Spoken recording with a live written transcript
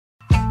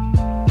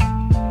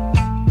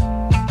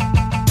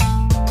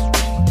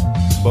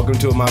Welcome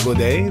to Imago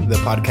Dei, the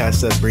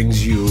podcast that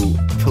brings you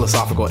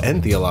philosophical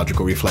and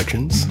theological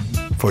reflections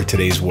for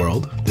today's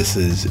world. This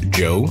is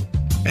Joe,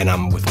 and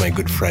I'm with my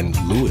good friend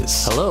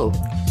Louis. Hello.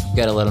 You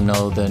gotta let them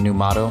know the new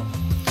motto.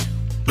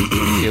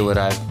 Feel what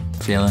I'm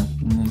feeling.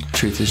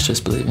 Truth is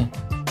just believing.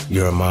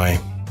 You're my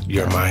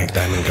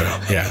diamond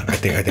girl. Yeah, I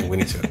think we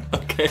need to.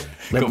 Okay.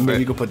 Maybe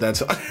you could put that.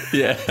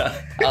 Yeah.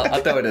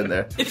 I'll throw it in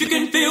there. If you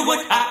can feel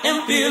what I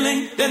am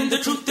feeling, then the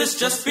truth is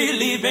just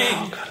believing.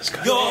 Oh, God, it's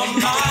good. You're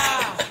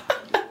mine.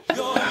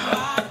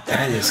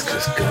 That is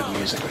just good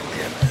music right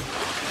there, man.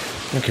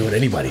 I don't care what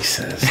anybody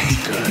says.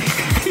 It's good.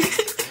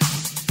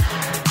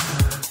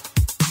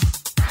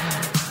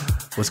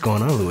 What's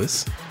going on,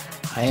 Louis?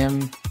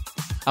 I'm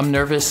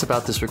nervous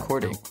about this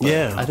recording.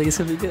 Yeah. I think it's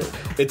gonna be good.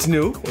 It's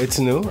new.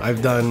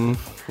 I've done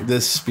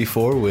this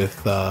before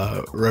with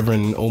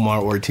Reverend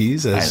Omar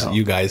Ortiz, as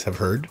you guys have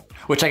heard.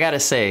 Which I gotta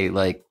say,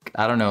 I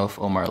don't know if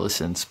Omar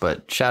listens,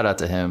 but shout out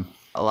to him.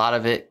 A lot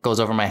of it goes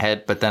over my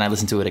head, but then I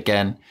listen to it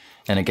again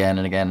and again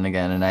and again and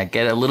again, and I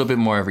get a little bit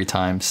more every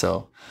time.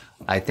 So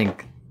I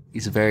think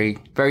he's a very,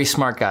 very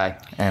smart guy,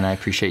 and I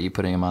appreciate you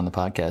putting him on the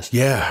podcast.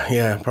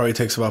 Yeah. Probably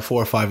takes about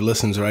 4 or 5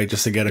 listens, right,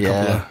 just to get a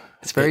couple of...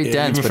 It's very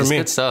dense, but it's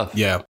good stuff.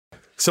 Yeah.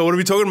 So what are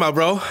we talking about,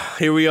 bro?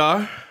 Here we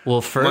are.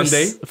 Well, first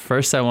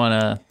I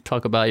want to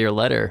talk about your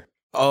letter.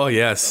 Oh,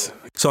 yes.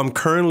 So I'm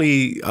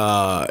currently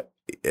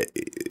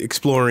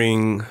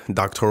exploring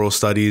doctoral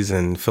studies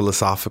in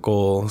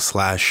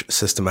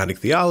philosophical/systematic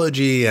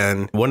theology.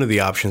 And one of the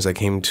options that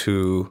came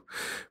to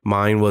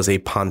mind was a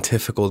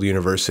pontifical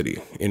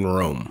university in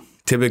Rome.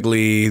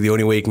 Typically, the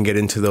only way you can get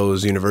into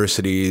those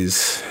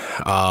universities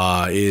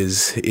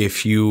is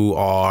if you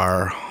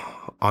are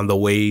on the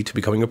way to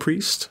becoming a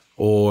priest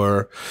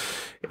or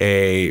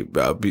to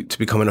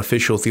become an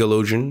official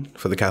theologian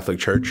for the Catholic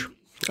Church.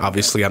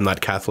 Obviously, I'm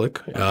not Catholic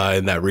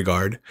in that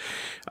regard.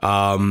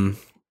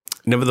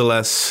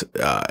 Nevertheless,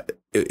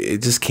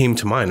 it just came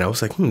to mind. I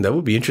was like, that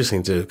would be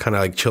interesting to kind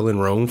of chill in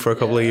Rome for a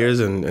couple of years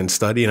and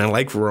study. And I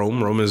like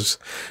Rome. Rome is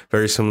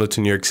very similar to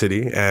New York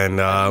City. And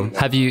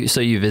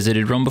So you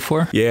visited Rome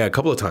before? Yeah, a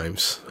couple of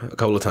times.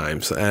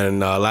 And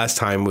last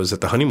time was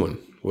at the honeymoon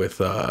with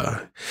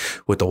the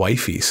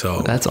wifey.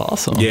 So that's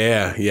awesome.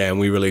 Yeah. And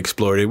we really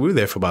explored it. We were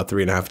there for about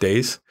 3.5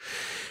 days,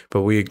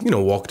 but we,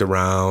 walked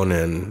around,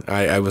 and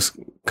I was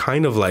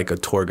kind of like a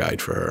tour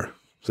guide for her. I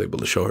was able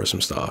to show her some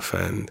stuff.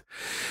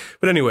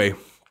 But anyway,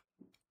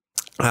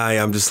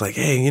 I'm just like,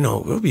 hey, it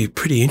would be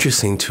pretty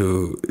interesting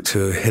to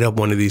hit up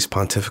one of these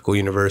pontifical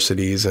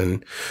universities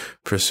and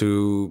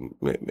pursue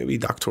maybe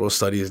doctoral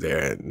studies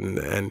there.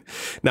 And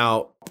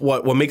now,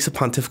 what makes a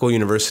pontifical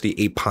university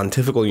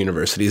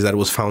is that it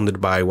was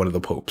founded by one of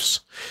the popes.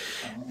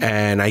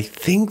 And I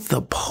think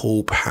the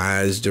pope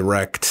has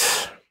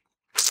direct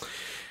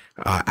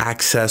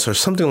access or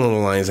something along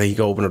the lines that he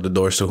can open up the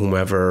doors to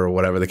whomever or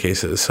whatever the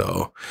case is.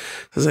 So I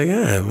was like,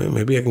 yeah,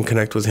 maybe I can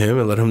connect with him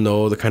and let him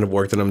know the kind of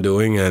work that I'm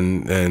doing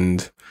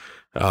and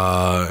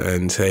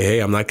say, hey,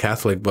 I'm not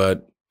Catholic,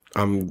 but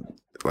I'm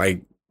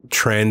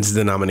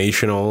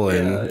trans-denominational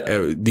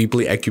and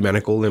deeply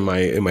ecumenical in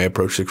my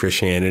approach to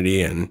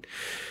Christianity. And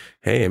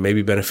hey, it may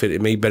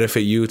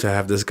benefit you to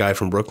have this guy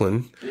from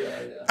Brooklyn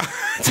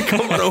to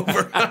come on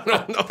over. I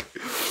don't know.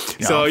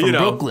 So from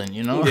Brooklyn,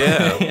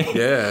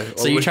 Yeah.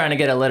 So you're trying to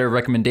get a letter of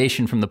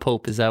recommendation from the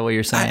Pope? Is that what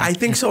you're saying? I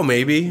think so.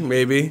 Maybe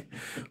we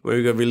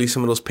could release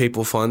some of those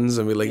papal funds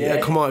and be like,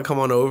 come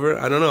on over.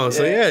 I don't know.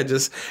 So I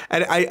just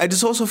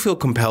also feel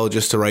compelled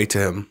just to write to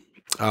him.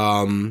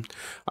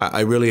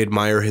 I really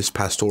admire his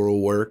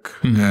pastoral work,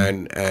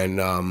 and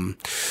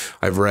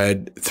I've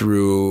read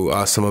through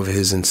some of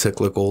his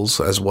encyclicals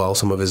as well,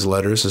 some of his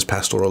letters, his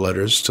pastoral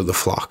letters to the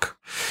flock.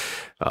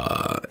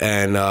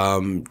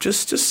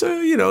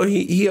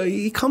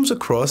 He comes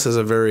across as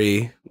a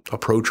very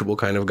approachable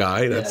kind of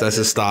guy. That's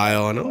his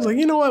style. And I was like,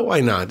 you know what?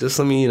 Why not? Just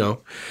let me,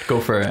 go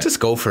for it.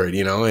 Just go for it,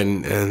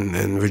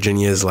 And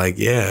Virginia is like,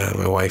 yeah.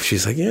 My wife,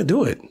 she's like, yeah,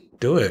 do it.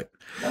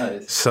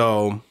 Nice.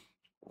 So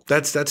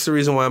that's the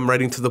reason why I'm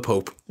writing to the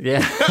Pope.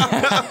 Yeah.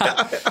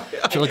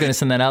 You're looking to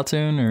send that out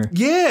soon, or?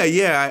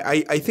 Yeah.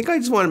 I think I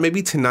just want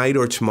maybe tonight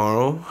or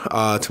tomorrow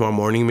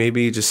morning,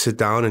 maybe just sit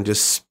down and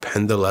just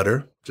pen the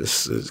letter.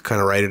 Just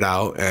kind of write it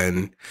out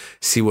and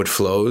see what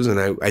flows.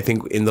 And I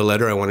think in the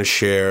letter, I want to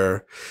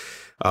share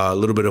a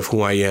little bit of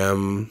who I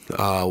am,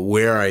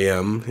 where I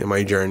am in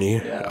my journey,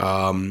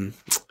 and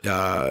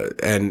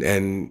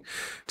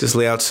just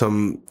lay out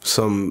some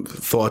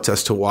thoughts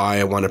as to why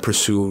I want to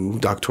pursue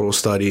doctoral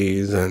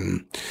studies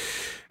and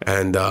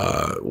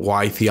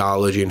why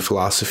theology and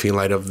philosophy in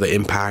light of the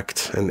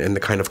impact and the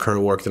kind of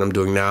current work that I'm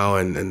doing now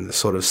and the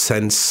sort of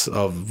sense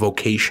of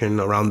vocation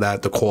around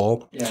that, the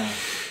call. Yeah.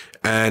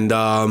 And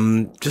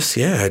just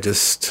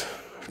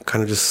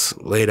kind of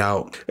just lay it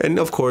out. And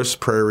of course,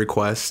 prayer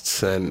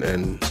requests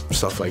and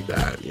stuff like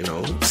that,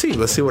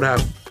 Let's see what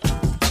happens.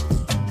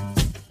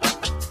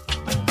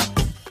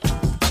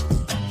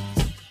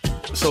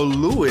 So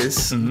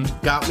Louis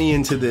got me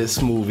into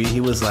this movie.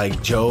 He was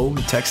like, Joe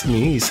texted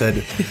me. He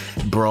said,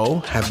 bro,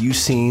 have you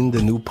seen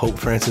the new Pope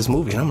Francis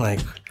movie? And I'm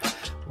like,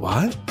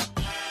 what?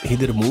 he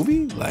did a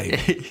movie?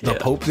 Like the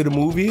Pope did a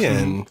movie,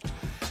 and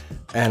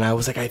I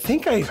was like, I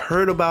think I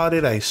heard about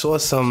it. I saw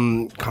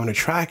some common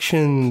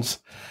attractions,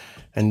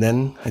 and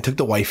then I took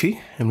the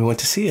wifey and we went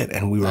to see it,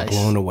 and we were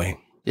blown away.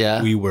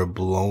 Yeah. We were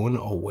blown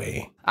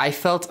away. I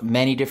felt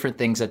many different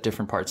things at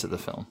different parts of the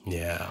film.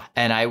 Yeah.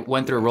 And I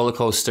went through a roller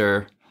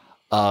coaster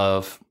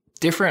of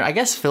different, I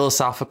guess,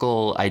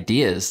 philosophical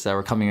ideas that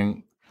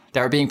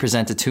were being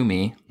presented to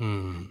me.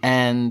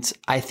 And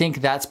I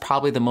think that's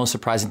probably the most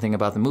surprising thing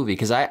about the movie.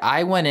 Because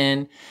I went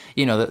in,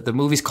 the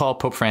movie's called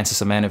Pope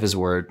Francis, a Man of His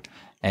Word.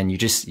 And you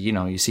just,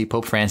 you see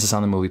Pope Francis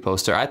on the movie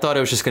poster. I thought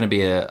it was just going to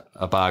be a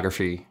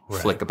biography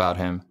flick about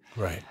him.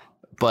 Right.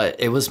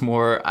 But it was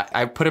more,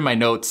 I put in my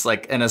notes,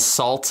 like an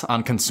assault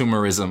on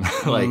consumerism.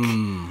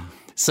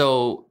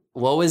 So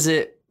what was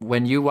it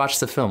when you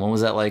watched the film? What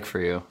was that like for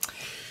you?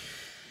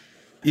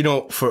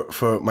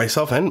 For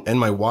myself and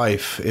my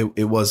wife,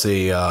 it was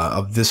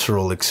a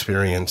visceral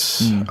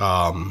experience.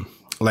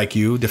 Like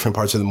you, different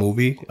parts of the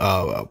movie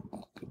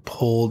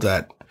pulled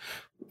at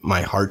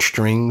my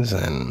heartstrings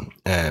and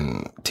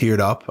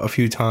teared up a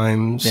few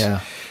times. Yeah.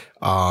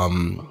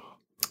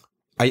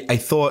 I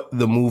thought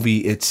the movie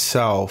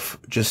itself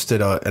just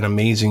did an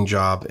amazing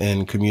job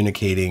in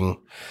communicating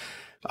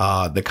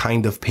the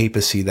kind of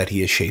papacy that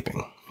he is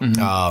shaping,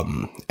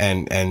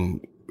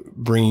 and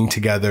bringing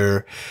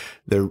together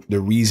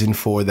the reason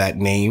for that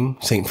name,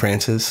 Saint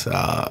Francis,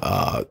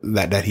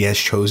 that he has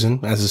chosen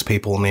as his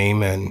papal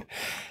name,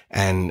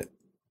 and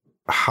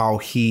how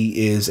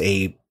he is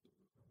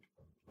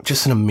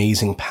just an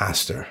amazing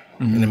pastor,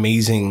 an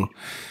amazing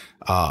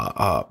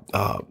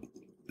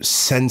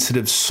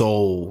sensitive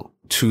soul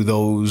to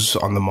those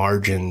on the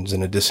margins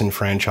and the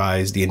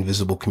disenfranchised, the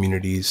invisible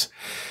communities,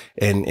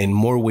 in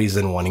more ways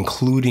than one,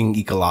 including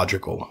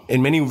ecological.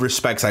 In many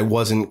respects, I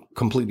wasn't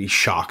completely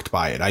shocked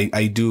by it.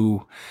 I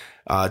do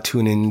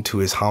tune into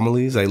his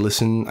homilies. I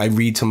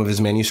read some of his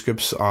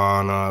manuscripts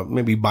on a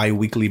maybe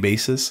bi-weekly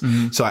basis.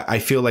 So I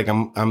feel like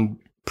I'm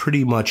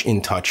pretty much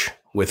in touch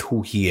with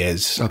who he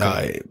is,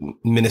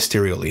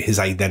 ministerially, his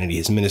identity,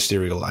 his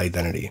ministerial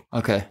identity.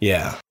 Okay.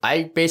 Yeah.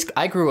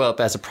 I grew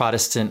up as a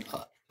Protestant,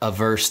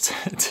 averse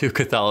to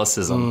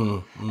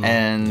Catholicism,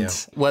 and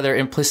whether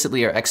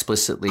implicitly or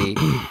explicitly,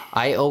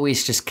 I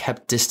always just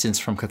kept distance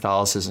from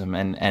Catholicism,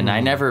 and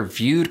I never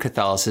viewed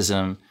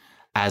Catholicism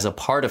as a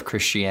part of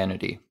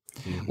Christianity.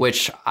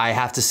 Which I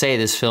have to say,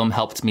 this film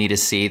helped me to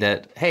see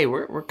that, hey,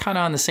 we're kind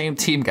of on the same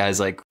team, guys.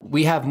 Like,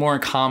 we have more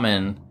in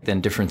common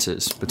than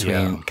differences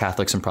between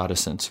Catholics and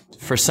Protestants.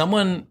 For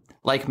someone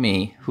like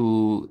me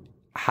who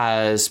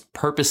has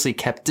purposely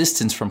kept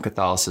distance from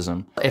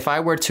Catholicism, if I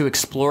were to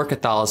explore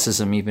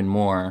Catholicism even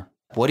more,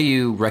 what do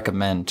you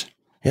recommend?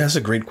 Yeah, that's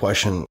a great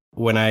question.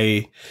 When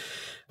I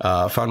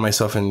found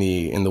myself in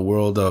the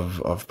world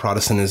of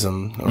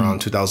Protestantism around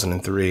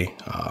 2003.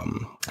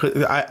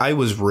 I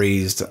was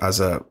raised as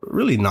a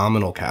really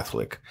nominal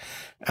Catholic,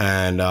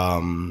 and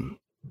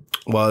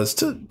was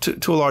to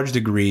a large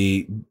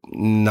degree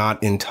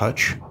not in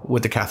touch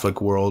with the Catholic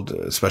world,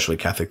 especially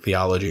Catholic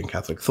theology and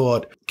Catholic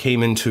thought.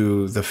 Came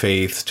into the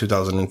faith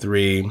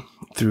 2003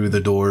 through the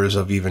doors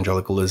of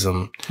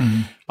evangelicalism,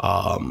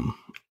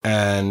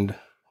 and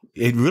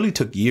it really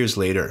took years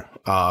later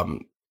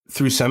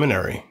through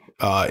seminary.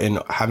 In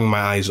having my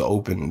eyes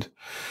opened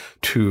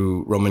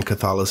to Roman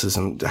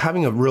Catholicism,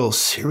 having a real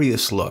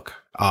serious look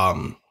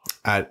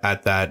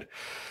at that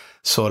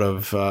sort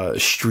of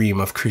stream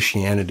of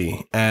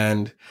Christianity.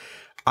 And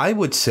I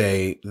would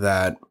say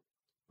that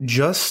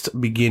just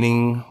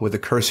beginning with a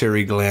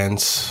cursory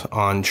glance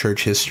on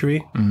church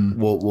history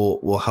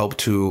will help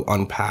to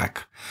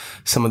unpack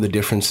some of the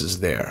differences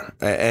there.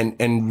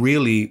 And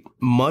really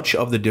much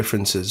of the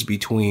differences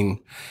between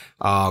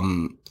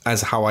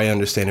as how I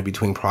understand it,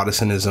 between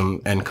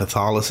Protestantism and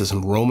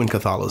Catholicism, Roman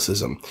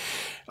Catholicism,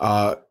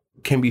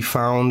 can be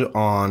found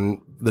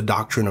on the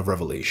doctrine of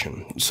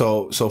revelation.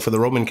 So for the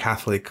Roman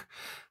Catholic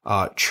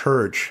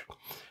Church,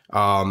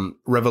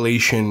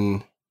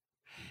 revelation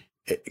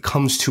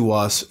comes to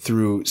us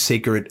through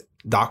sacred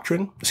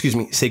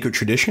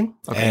tradition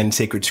and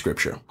sacred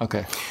scripture.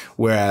 Okay.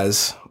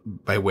 Whereas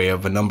by way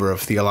of a number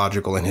of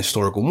theological and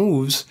historical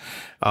moves,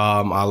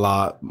 a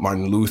la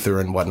Martin Luther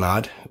and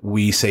whatnot,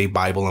 we say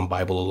Bible and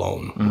Bible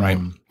alone, right?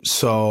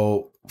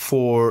 So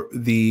for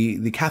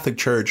the Catholic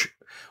Church,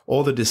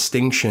 all the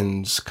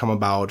distinctions come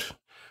about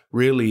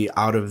really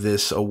out of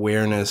this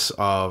awareness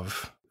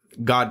of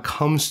God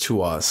comes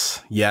to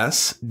us,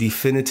 yes,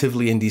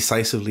 definitively and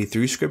decisively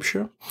through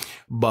Scripture,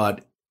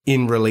 but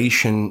in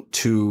relation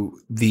to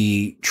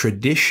the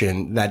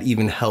tradition that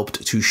even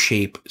helped to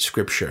shape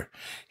Scripture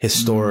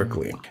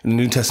historically. The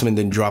New Testament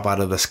didn't drop out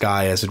of the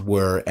sky, as it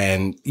were,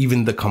 and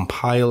even the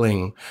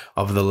compiling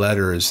of the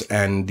letters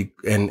and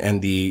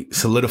the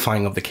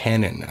solidifying of the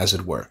canon, as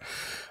it were.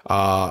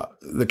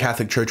 The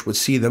Catholic Church would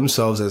see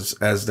themselves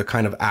as the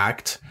kind of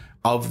act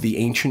of the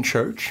ancient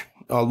church,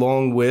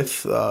 along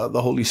with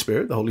the Holy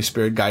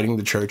Spirit guiding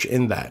the church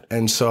in that.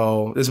 And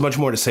so there's much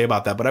more to say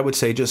about that, but I would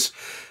say just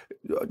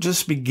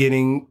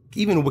beginning,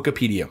 even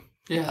Wikipedia,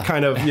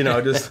 kind of,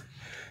 just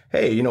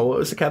hey, what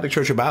was the Catholic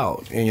Church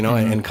about? And,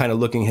 and kind of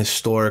looking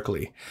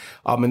historically.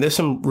 And there's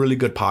some really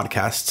good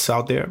podcasts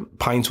out there.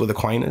 Pints with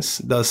Aquinas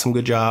does some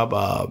good job.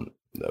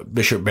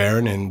 Bishop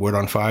Barron and Word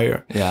on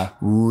Fire. Yeah.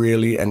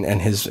 Really, and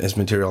his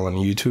material on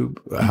YouTube,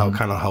 how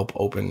kind of help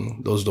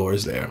open those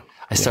doors there.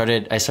 I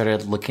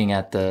started looking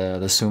at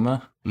the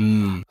Summa.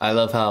 I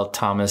love how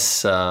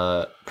Thomas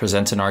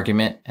presents an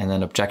argument and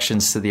then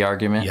objections to the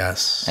argument.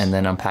 Yes. And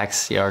then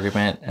unpacks the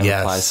argument and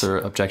applies their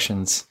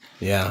objections.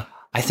 Yeah.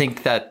 I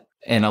think that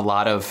in a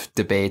lot of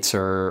debates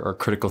or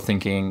critical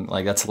thinking,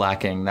 like that's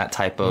lacking, that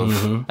type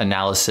of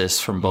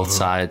analysis from both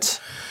sides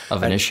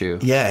of an issue.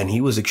 Yeah, and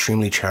he was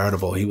extremely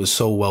charitable. He was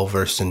so well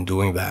versed in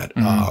doing that.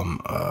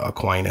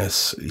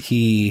 Aquinas,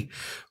 he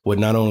would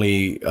not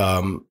only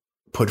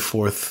put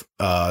forth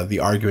the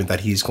argument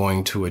that he's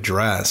going to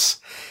address,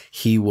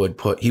 he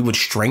would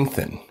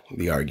strengthen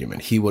the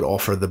argument. He would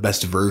offer the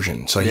best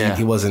version. So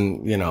he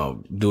wasn't,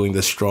 doing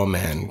the straw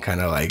man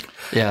kind of like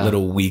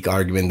little weak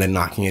argument, then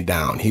knocking it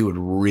down. He would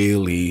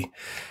really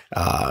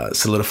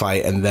solidify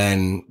it and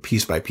then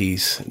piece by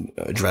piece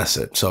address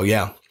it. So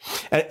yeah.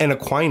 And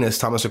Aquinas,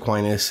 Thomas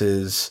Aquinas,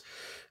 is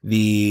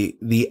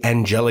the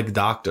angelic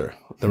doctor,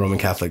 the Roman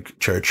Catholic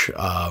Church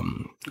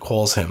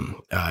calls him.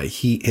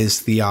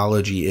 His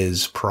theology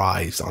is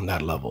prized on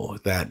that level,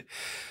 that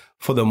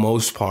for the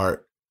most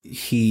part,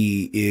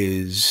 he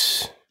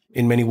is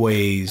in many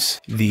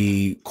ways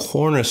the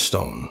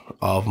cornerstone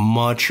of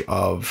much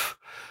of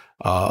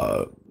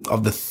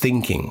the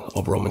thinking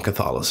of Roman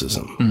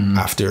Catholicism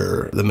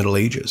after the Middle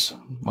Ages.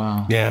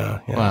 Wow. Yeah.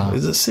 Wow.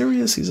 He's a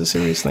serious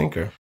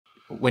thinker.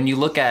 When you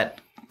look at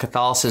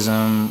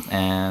Catholicism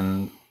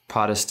and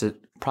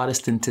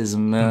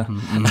Protestantism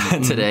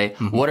today,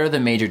 what are the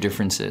major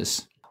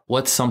differences?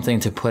 What's something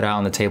to put out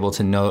on the table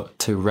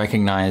to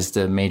recognize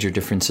the major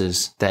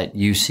differences that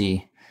you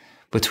see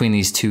between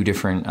these two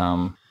different,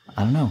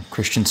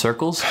 Christian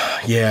circles?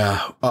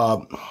 Yeah.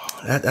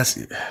 That's.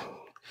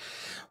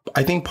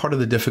 I think part of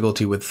the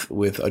difficulty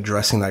with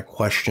addressing that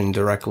question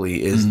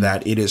directly is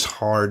that it is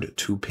hard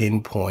to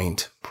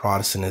pinpoint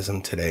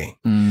Protestantism today.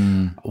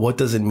 What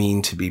does it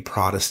mean to be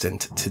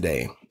Protestant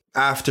today?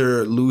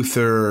 After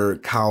Luther,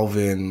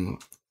 Calvin,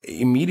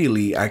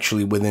 immediately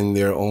actually within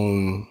their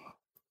own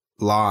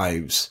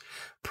lives,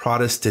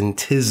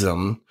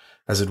 Protestantism,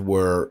 as it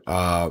were,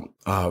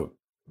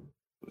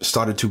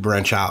 started to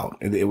branch out.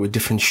 There were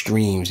different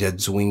streams. You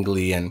had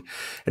Zwingli and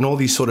all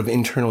these sort of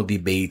internal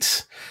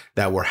debates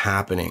that were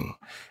happening.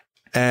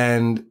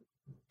 And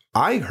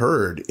I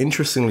heard,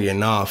 interestingly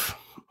enough,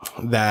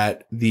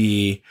 that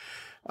the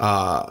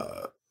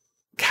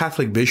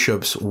Catholic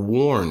bishops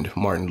warned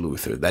Martin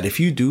Luther that if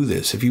you do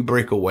this, if you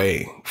break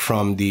away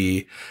from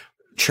the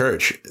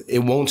church, it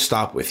won't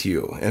stop with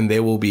you, and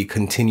there will be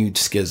continued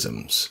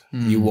schisms.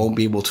 You won't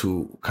be able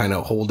to kind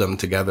of hold them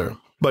together.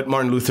 But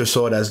Martin Luther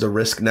saw it as the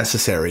risk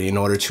necessary in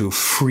order to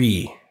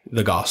free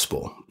the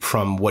gospel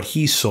from what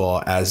he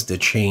saw as the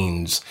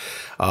chains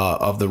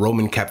of the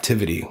Roman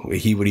captivity.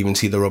 He would even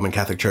see the Roman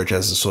Catholic Church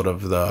as a sort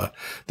of the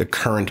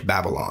current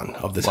Babylon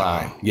of the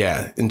time.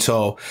 Yeah. And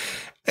so,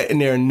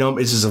 and there are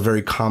this is a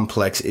very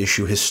complex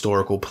issue,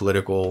 historical,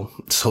 political,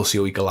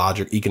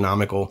 socio-ecological,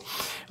 economical,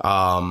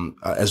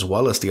 as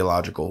well as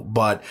theological.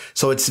 But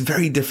so it's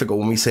very difficult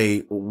when we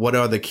say, what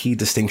are the key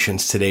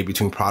distinctions today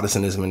between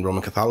Protestantism and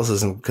Roman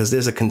Catholicism? Because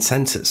there's a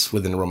consensus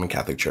within the Roman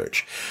Catholic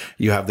Church.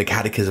 You have the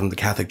Catechism of the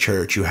Catholic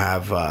Church. You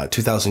have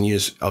 2,000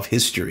 years of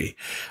history.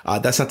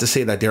 That's not to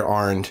say that there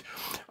aren't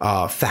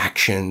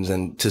factions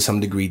and to some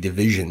degree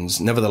divisions.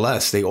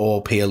 Nevertheless, they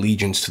all pay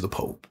allegiance to the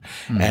Pope.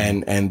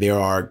 And there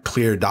are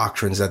clear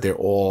doctrines that they're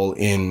all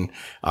in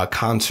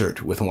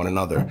concert with one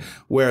another.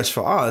 Whereas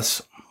for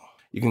us,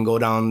 you can go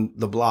down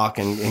the block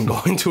and go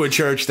into a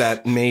church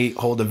that may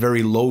hold a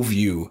very low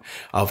view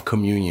of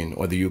communion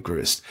or the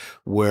Eucharist.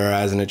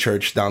 Whereas in a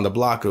church down the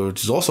block,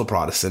 which is also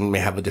Protestant, may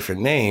have a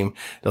different name,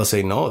 they'll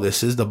say, no,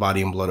 this is the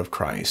body and blood of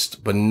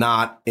Christ, but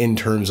not in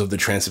terms of the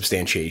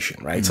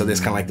transubstantiation, right? So there's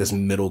kind of like this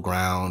middle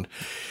ground.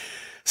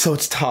 So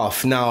it's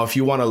tough. Now, if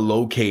you want to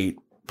locate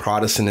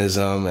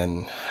Protestantism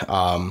and,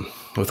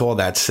 with all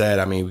that said,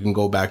 I mean, we can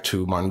go back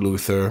to Martin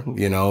Luther,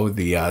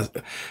 the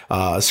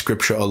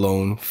scripture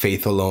alone,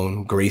 faith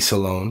alone, grace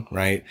alone,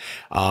 right?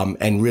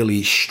 And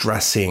really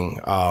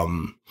stressing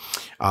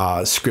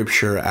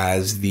scripture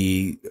as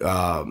the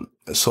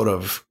sort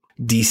of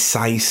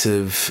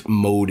decisive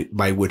mode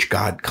by which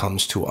God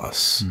comes to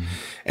us.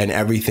 And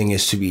everything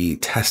is to be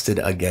tested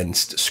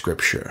against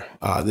scripture.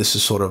 This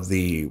is sort of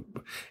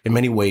in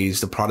many ways,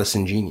 the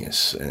Protestant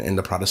genius and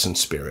the Protestant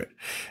spirit.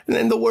 And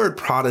then the word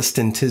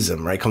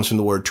Protestantism, right, comes from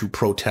the word to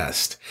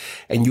protest.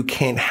 And you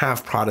can't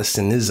have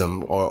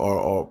Protestantism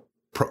or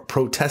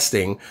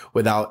protesting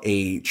without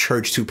a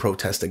church to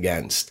protest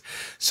against.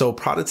 So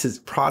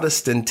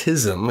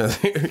Protestantism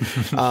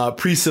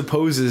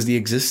presupposes the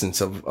existence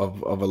of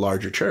a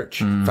larger church.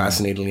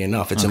 Fascinatingly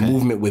enough, it's a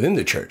movement within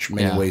the church in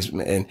many ways.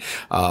 And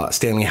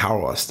Stanley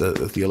Hauerwas,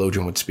 the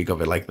theologian, would speak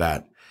of it like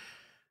that.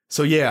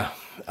 So it's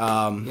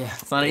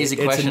not an easy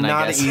question. It's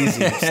not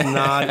easy. It's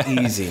not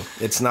easy.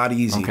 It's not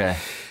easy. Okay.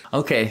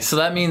 Okay, so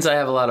that means I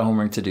have a lot of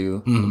homework to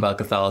do about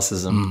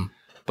Catholicism,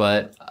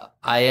 but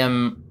I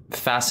am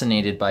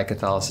fascinated by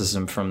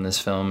Catholicism from this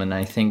film, and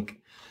I think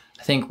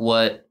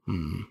what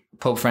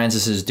Pope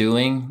Francis is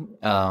doing,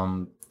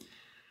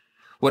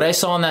 what I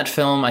saw in that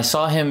film, I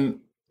saw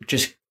him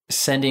just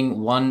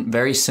sending one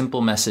very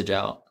simple message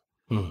out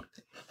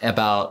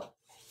about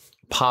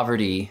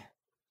poverty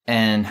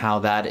and how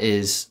that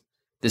is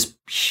this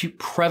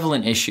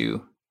prevalent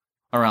issue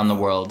around the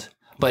world.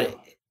 But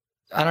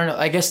I don't know,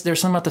 I guess there's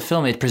something about the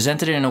film. It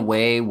presented it in a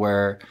way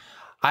where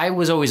I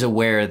was always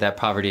aware that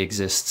poverty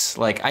exists.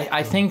 Like,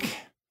 I think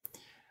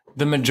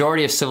the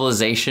majority of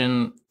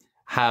civilization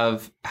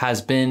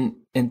has been,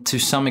 to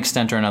some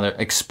extent or another,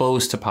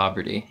 exposed to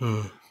poverty.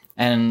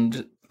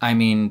 And I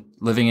mean,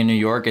 living in New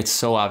York, it's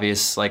so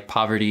obvious, like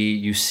poverty,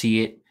 you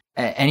see it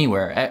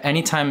anywhere.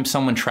 Anytime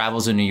someone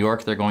travels in New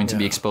York, they're going to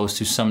be exposed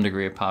to some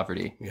degree of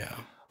poverty. Yeah.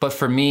 But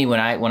for me,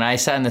 when I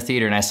sat in the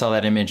theater and I saw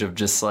that image of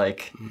just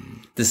like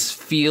this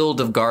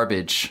field of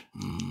garbage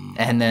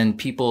and then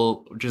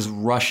people just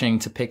rushing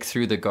to pick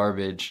through the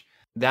garbage,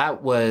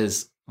 that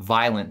was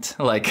violent.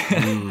 Like,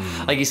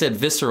 like you said,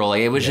 visceral.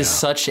 Like, it was just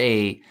such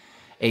a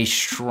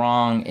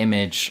strong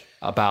image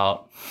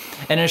about,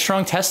 and a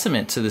strong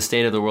testament to the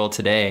state of the world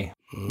today.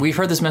 We've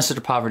heard this message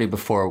of poverty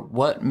before.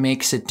 What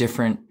makes it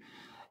different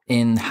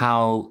in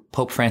how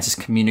Pope Francis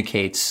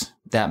communicates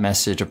that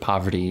message of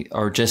poverty,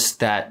 or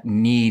just that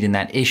need and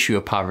that issue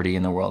of poverty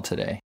in the world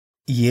today?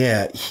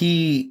 Yeah,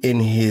 he, in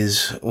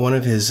one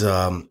of his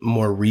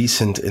more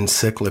recent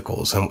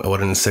encyclicals, and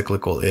what an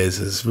encyclical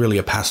is really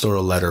a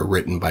pastoral letter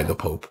written by the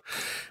Pope.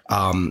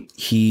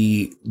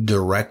 He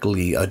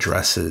directly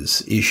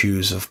addresses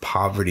issues of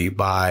poverty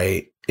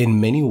by,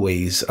 in many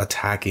ways,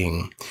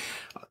 attacking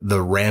the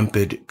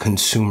rampant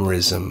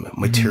consumerism,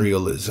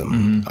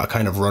 materialism, a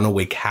kind of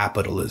runaway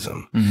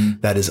capitalism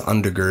that is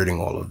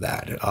undergirding all of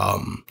that.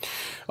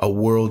 A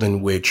world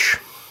in which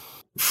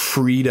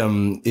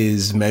freedom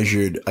is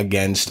measured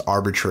against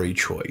arbitrary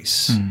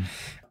choice.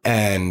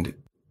 And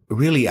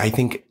really, I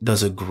think,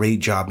 does a great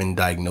job in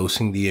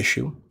diagnosing the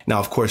issue. Now,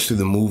 of course, through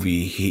the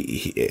movie,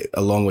 he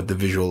along with the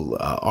visual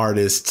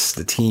artists,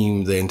 the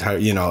team, the entire,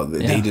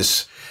 they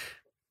just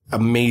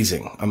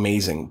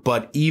amazing.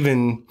 But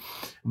even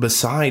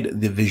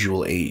beside the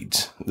visual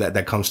aids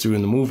that comes through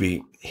in the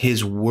movie,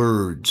 his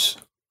words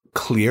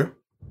clear,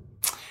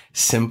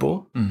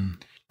 simple,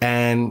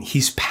 and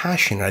he's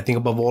passionate. I think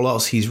above all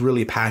else, he's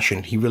really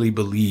passionate. He really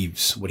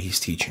believes what he's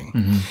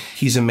teaching.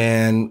 He's a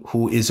man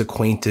who is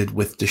acquainted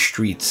with the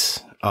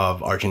streets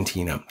of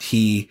Argentina.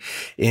 He,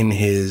 in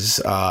his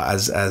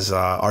as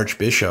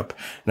archbishop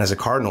and as a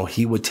cardinal,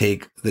 he would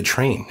take the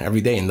train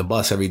every day and the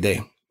bus every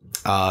day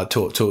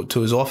to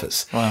his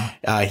office. Wow.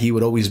 He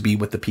would always be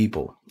with the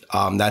people.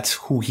 That's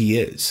who he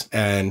is.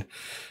 And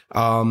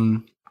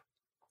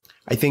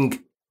I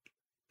think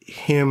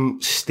him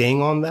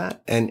staying on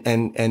that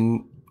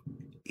and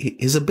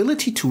his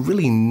ability to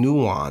really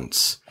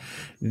nuance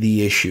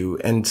the issue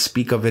and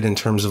speak of it in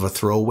terms of a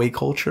throwaway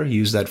culture. He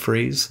used that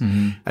phrase.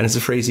 And it's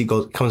a phrase he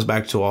comes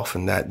back to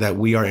often, that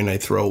we are in a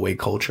throwaway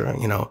culture.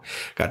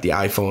 Got the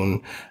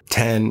iPhone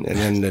 10 and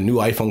then the new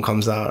iPhone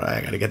comes out.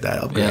 I got to get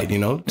that upgrade,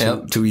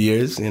 2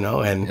 years,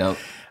 and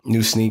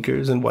new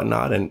sneakers and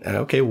whatnot. And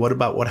okay, what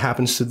about what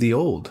happens to the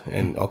old?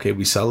 And okay,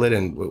 we sell it,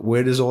 and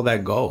where does all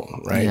that go?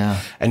 Right.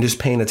 Yeah. And just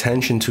paying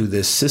attention to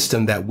this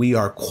system that we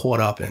are caught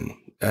up in,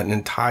 an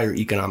entire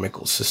economic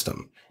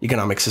system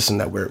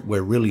that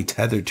we're really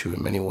tethered to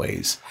in many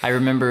ways. I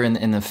remember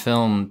in the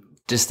film,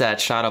 just that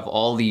shot of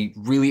all the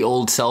really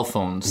old cell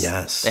phones.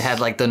 Yes. They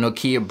had like the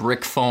Nokia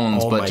brick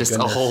phones, but just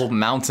a whole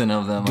mountain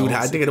of them. Dude,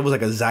 I think it was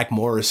like a Zach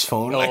Morris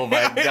phone. Oh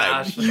my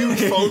gosh. Huge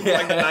phone from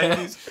like the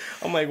 90s.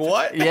 I'm like,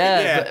 what?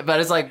 Yeah.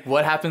 But it's like,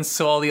 what happens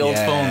to all the old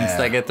phones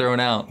that get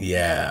thrown out?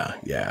 Yeah.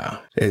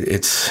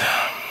 It's...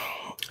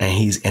 And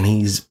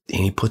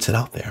he puts it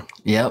out there.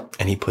 Yep.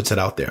 And he puts it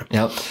out there.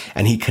 Yep.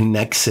 And he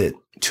connects it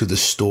to the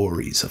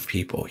stories of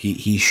people.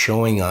 He's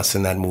showing us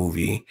in that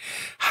movie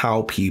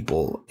how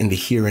people in the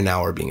here and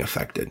now are being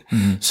affected.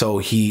 So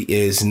he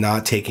is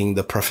not taking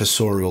the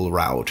professorial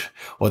route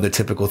or the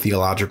typical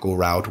theological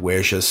route where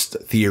it's just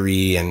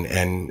theory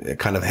and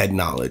kind of head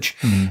knowledge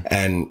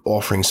and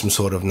offering some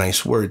sort of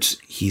nice words.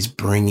 He's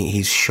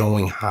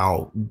showing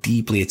how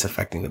deeply it's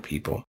affecting the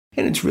people.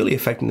 And it's really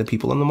affecting the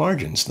people on the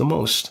margins the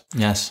most.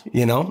 Yes.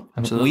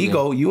 Absolutely.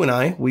 You and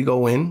I, we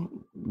go in,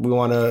 we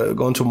want to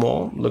go into a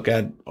mall, look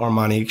at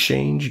Armani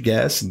Exchange,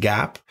 Guess,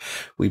 Gap.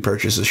 We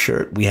purchase a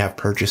shirt. We have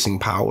purchasing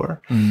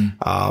power.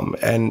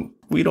 And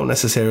we don't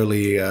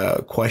necessarily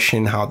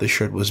question how the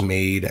shirt was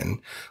made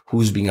and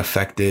who's being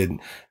affected.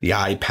 The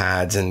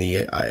iPads and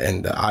the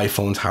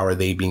iPhones, how are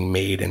they being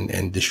made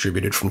and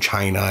distributed from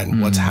China,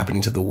 and what's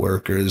happening to the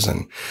workers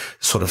and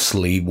sort of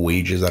slave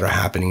wages that are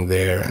happening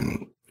there.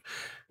 And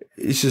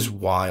it's just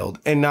wild.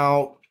 And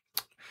now,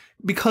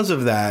 because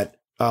of that,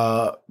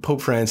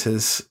 Pope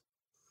Francis,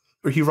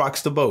 he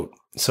rocks the boat.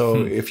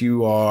 So if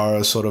you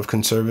are sort of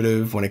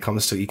conservative when it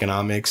comes to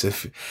economics,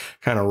 if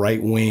kind of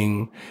right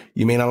wing,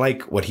 you may not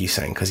like what he's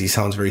saying because he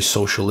sounds very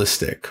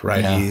socialistic,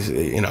 right? Yeah. He's,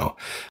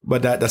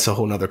 but that's a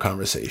whole nother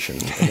conversation.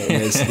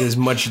 And there's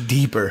much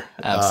deeper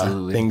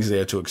Absolutely. things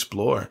there to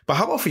explore. But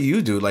how about for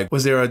you, dude? Like,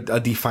 was there a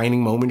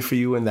defining moment for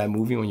you in that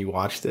movie when you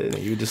watched it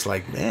and you were just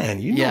like,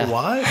 man, you know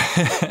what?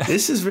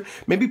 This is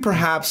maybe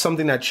perhaps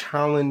something that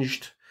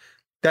challenged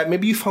that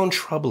maybe you found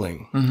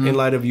troubling in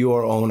light of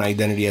your own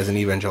identity as an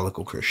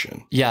evangelical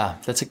Christian? Yeah,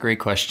 that's a great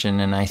question.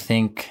 And I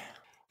think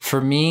for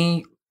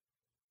me,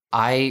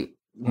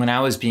 when I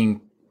was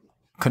being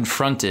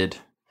confronted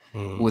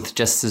with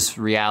just this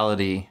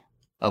reality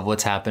of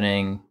what's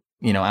happening,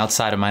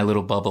 outside of my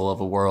little bubble of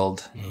a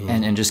world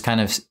and just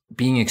kind of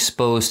being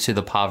exposed to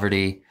the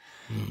poverty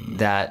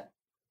that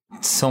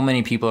so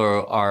many people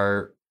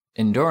are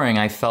enduring,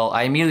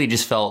 I immediately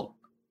just felt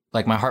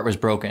like my heart was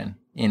broken.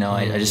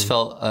 I just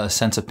felt a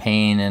sense of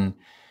pain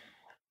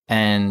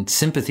and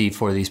sympathy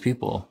for these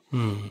people.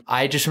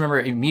 I just remember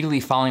immediately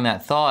following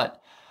that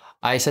thought,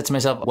 I said to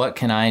myself, what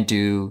can I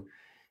do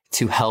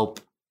to help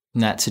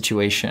in that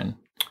situation?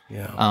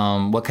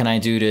 Yeah. What can I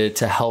do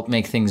to help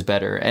make things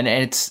better? And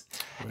it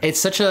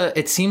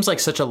seems like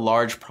such a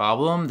large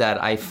problem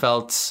that I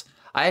felt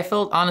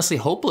honestly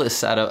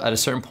hopeless at a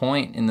certain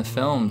point in the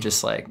film.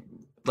 Just like,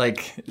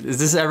 is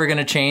this ever going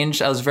to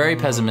change? I was very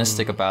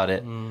pessimistic about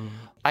it.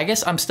 I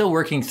guess I'm still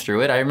working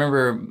through it. I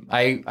remember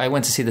I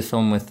went to see the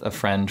film with a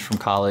friend from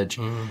college,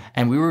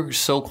 and we were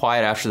so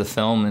quiet after the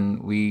film,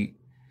 and we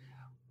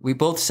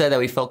both said that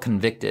we felt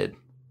convicted,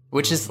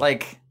 which is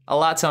like a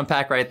lot to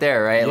unpack right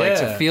there, right? Yeah. Like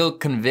to feel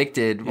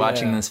convicted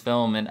watching this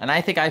film, and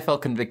I think I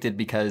felt convicted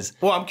because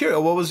Well, I'm curious.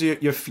 What was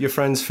your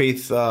friend's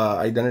faith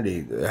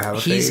identity?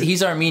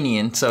 he's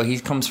Armenian, so he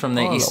comes from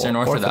the Eastern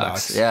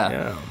Orthodox.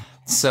 Yeah.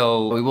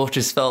 So we both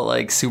just felt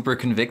like super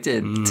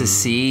convicted to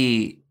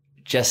see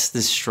just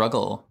this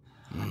struggle.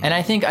 And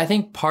I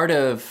think part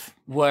of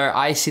where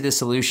I see the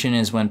solution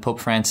is when Pope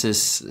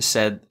Francis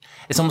said,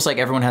 it's almost like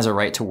everyone has a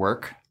right to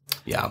work.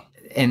 Yeah.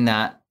 In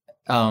that,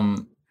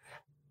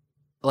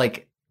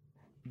 like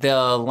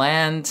the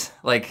land,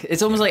 like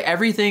it's almost like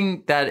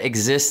everything that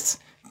exists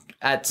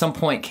at some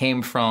point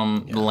came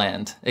from the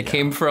land. It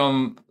came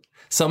from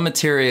some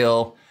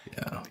material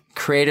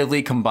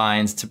creatively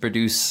combined to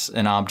produce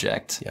an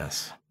object.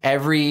 Yes.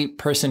 Every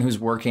person who's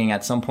working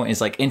at some point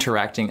is like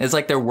interacting. It's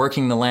like they're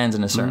working the lands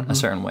in a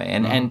certain way.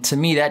 And to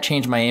me, that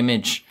changed my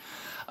image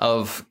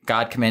of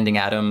God commanding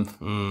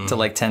Adam to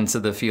like tend to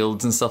the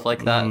fields and stuff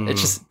like that. It's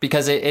just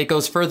because it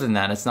goes further than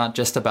that. It's not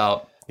just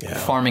about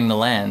farming the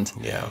land.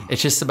 Yeah.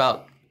 It's just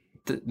about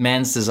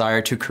man's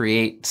desire to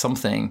create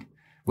something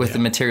with the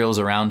materials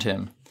around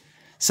him.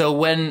 So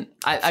when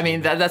I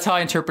mean that's how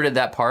I interpreted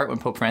that part when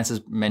Pope Francis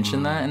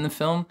mentioned that in the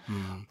film,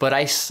 but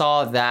I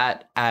saw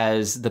that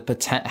as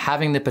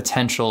having the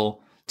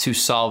potential to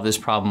solve this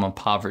problem of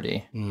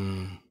poverty.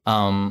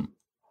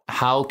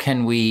 How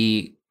can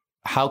we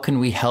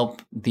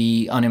help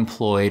the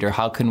unemployed, or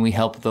how can we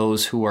help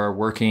those who are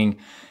working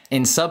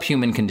in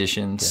subhuman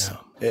conditions?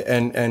 Yeah.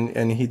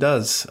 And he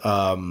does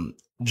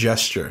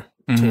gesture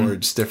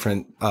towards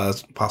different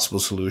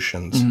possible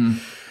solutions.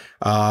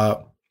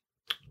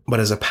 But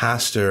as a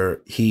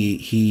pastor,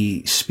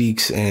 he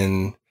speaks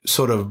in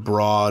sort of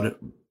broad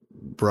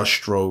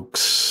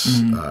brushstrokes,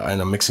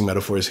 and I'm mixing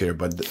metaphors here,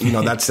 but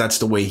that's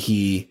the way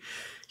he's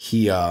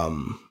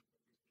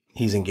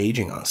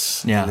engaging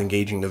us. Yeah. He's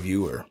engaging the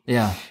viewer.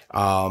 Yeah.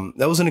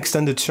 That was an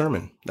extended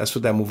sermon. That's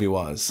what that movie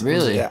was.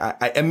 Really?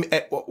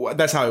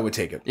 That's how I would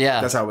take it.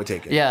 Yeah. That's how I would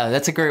take it. Yeah,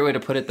 that's a great way to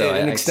put it, though. An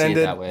I see it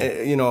extended, that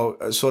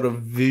way. sort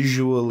of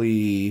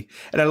visually,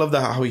 and I love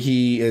how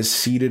he is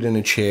seated in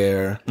a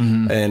chair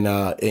and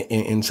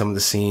in some of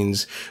the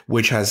scenes,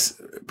 which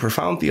has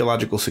profound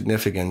theological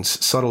significance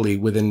subtly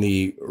within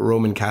the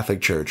Roman Catholic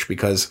Church,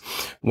 because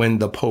when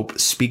the Pope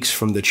speaks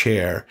from the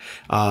chair,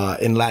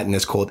 in Latin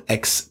it's called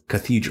ex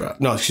cathedra.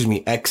 No, excuse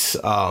me,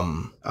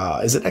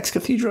 is it ex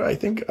cathedra? I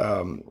think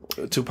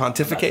to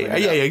pontificate.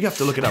 Yeah, you have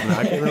to look it up now.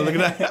 I can't really look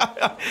it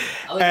up.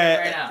 I'll look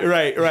it up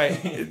right now.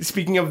 Right.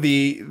 Speaking of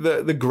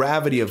the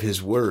gravity of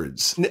his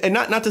words, and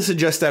not to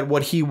suggest that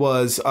what he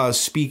was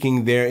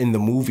speaking there in the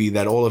movie,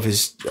 that all of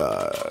his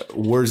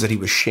words that he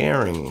was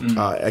sharing,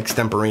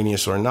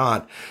 extemporaneous or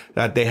not,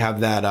 that they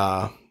have that.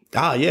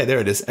 There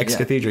it is, ex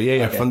cathedra.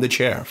 Yeah, okay. From the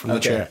chair, the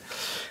chair.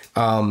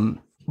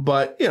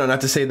 But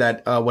not to say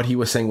that what he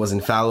was saying was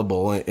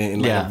infallible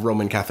in light of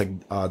Roman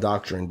Catholic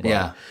doctrine.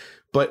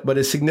 But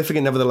it's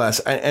significant nevertheless.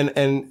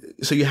 And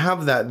so you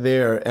have that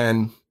there,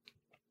 and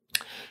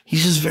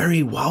he's just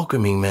very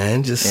welcoming,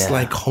 man. Just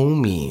like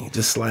homey,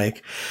 just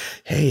like,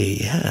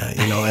 hey,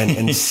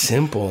 and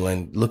simple,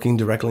 and looking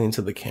directly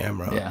into the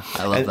camera. Yeah,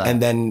 I love that.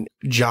 And then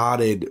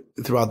jotted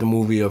throughout the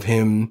movie of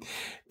him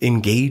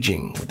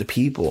engaging with the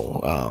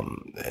people,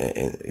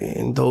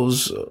 and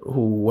those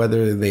who,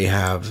 whether they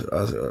have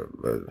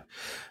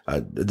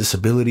a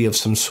disability of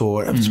some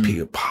sort,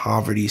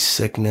 poverty,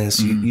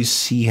 sickness, you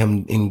see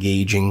him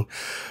engaging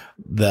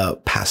the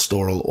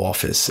pastoral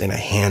office in a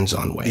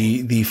hands-on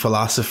way. The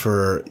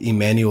philosopher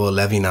Emmanuel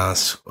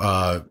Levinas,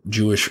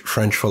 Jewish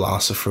French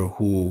philosopher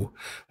who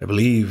I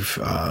believe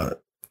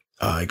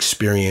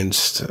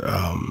experienced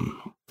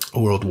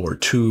World War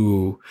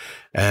II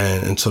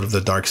and sort of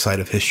the dark side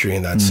of history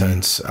in that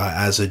sense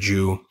as a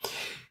Jew.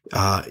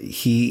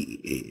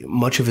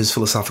 Much of his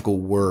philosophical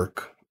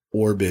work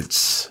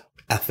orbits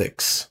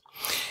ethics.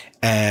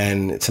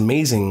 And it's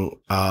amazing,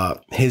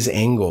 his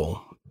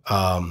angle,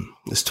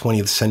 this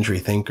 20th century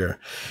thinker,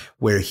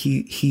 where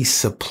he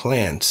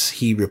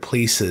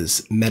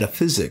replaces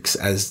metaphysics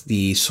as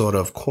the sort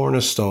of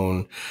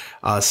cornerstone,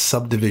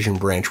 subdivision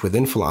branch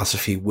within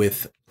philosophy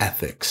with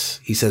ethics.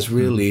 He says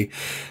really,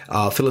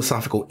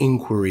 philosophical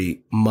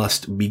inquiry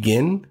must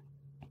begin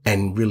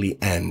and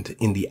really end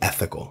in the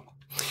ethical.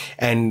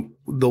 And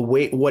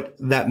what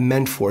that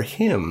meant for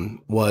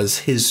him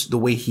was the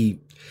way he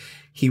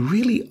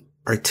really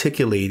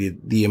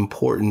articulated the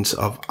importance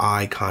of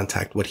eye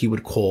contact, what he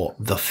would call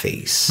the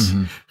face,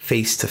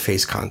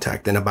 face-to-face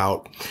contact. And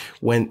about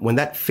when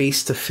that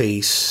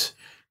face-to-face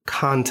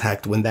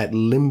contact, when that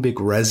limbic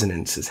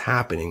resonance is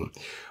happening,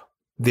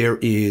 there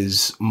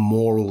is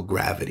moral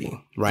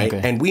gravity, right?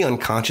 Okay. And we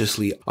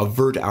unconsciously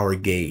avert our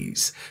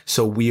gaze,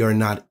 so we are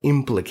not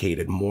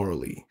implicated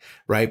morally,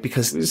 right?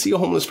 Because you see a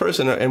homeless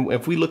person, and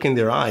if we look in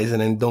their eyes and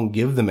then don't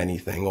give them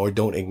anything or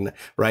don't,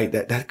 right?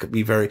 That could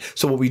be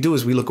so what we do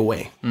is we look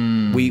away.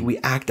 We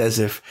act as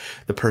if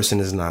the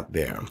person is not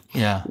there.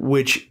 Yeah.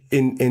 Which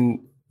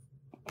in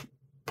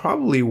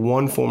probably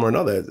one form or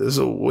another is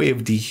a way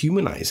of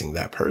dehumanizing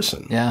that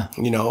person. Yeah.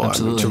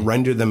 To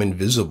render them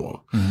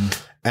invisible.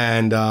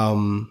 And,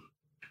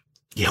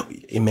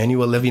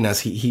 Emmanuel Levinas,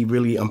 he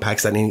really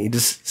unpacks that, and he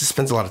just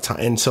spends a lot of time.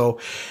 And so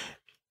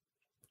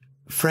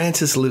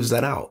Francis lives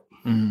that out.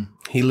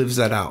 He lives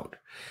that out.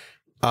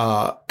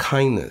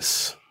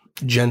 Kindness,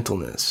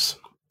 gentleness,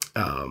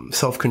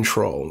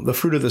 self-control, the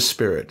fruit of the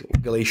Spirit,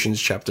 Galatians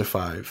chapter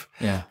 5.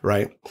 Yeah.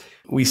 Right.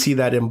 We see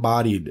that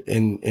embodied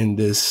in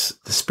the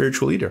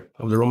spiritual leader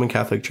of the Roman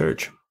Catholic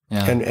Church.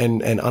 Yeah.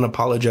 And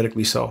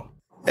unapologetically so.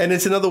 And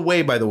it's another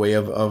way, by the way,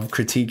 of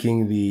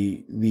critiquing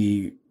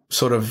the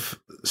sort of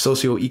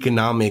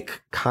socioeconomic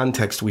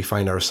context we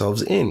find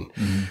ourselves in.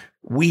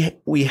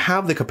 We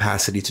have the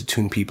capacity to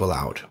tune people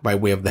out by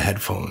way of the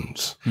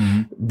headphones,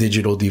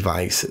 digital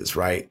devices,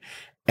 right?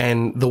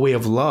 And the way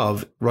of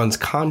love runs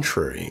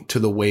contrary to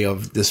the way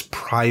of this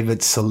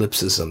private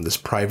solipsism, this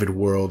private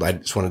world. I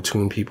just want to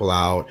tune people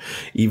out.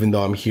 Even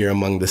though I'm here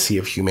among the sea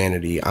of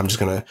humanity, I'm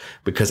just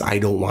because I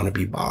don't want to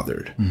be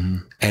bothered.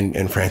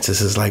 And Francis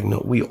is like,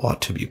 no, we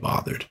ought to be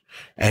bothered.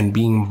 And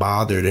being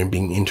bothered and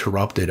being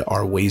interrupted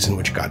are ways in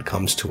which God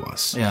comes to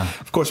us. Yeah.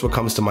 Of course, what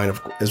comes to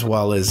mind as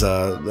well is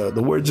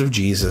the words of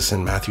Jesus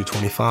in Matthew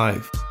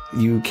 25.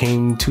 You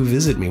came to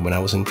visit me when I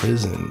was in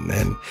prison,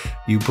 and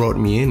you brought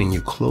me in and you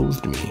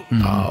clothed me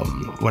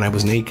when I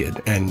was naked,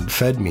 and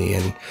fed me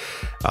and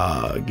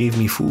gave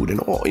me food, and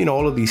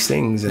all of these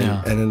things. And,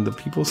 and then the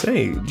people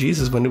say,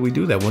 Jesus, when did we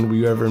do that? When were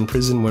you ever in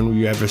prison? When were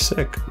you ever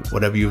sick?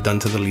 Whatever you've done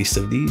to the least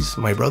of these,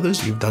 my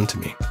brothers, you've done to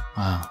me.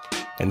 Wow.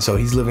 And so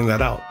he's living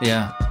that out.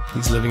 Yeah.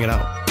 He's living it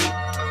out.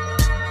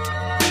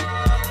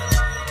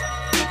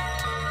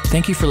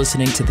 Thank you for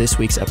listening to this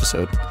week's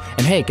episode.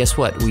 And hey, guess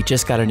what? We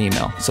just got an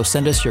email. So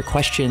send us your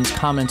questions,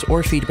 comments,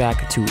 or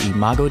feedback to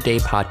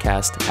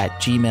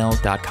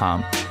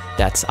imagodei@gmail.com.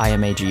 That's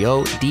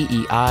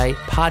IMAGODEI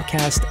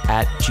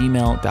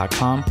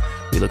podcast@gmail.com.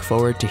 We look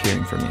forward to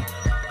hearing from you.